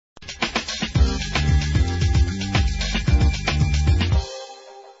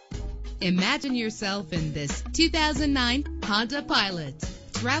Imagine yourself in this 2009 Honda Pilot.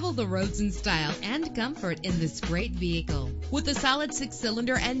 Travel the roads in style and comfort in this great vehicle. With a solid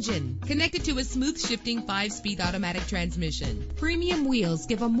 6-cylinder engine connected to a smooth shifting 5-speed automatic transmission. Premium wheels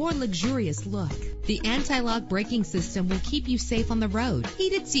give a more luxurious look. The anti-lock braking system will keep you safe on the road.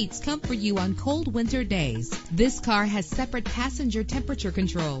 Heated seats comfort you on cold winter days. This car has separate passenger temperature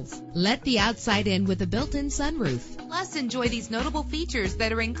controls. Let the outside in with a built-in sunroof. Plus, enjoy these notable features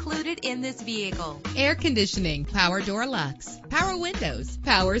that are included in this vehicle: air conditioning, power door locks, power windows,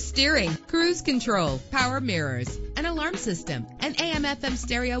 power steering, cruise control, power mirrors, an alarm system, an AM/FM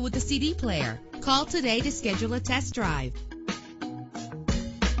stereo with a CD player. Call today to schedule a test drive.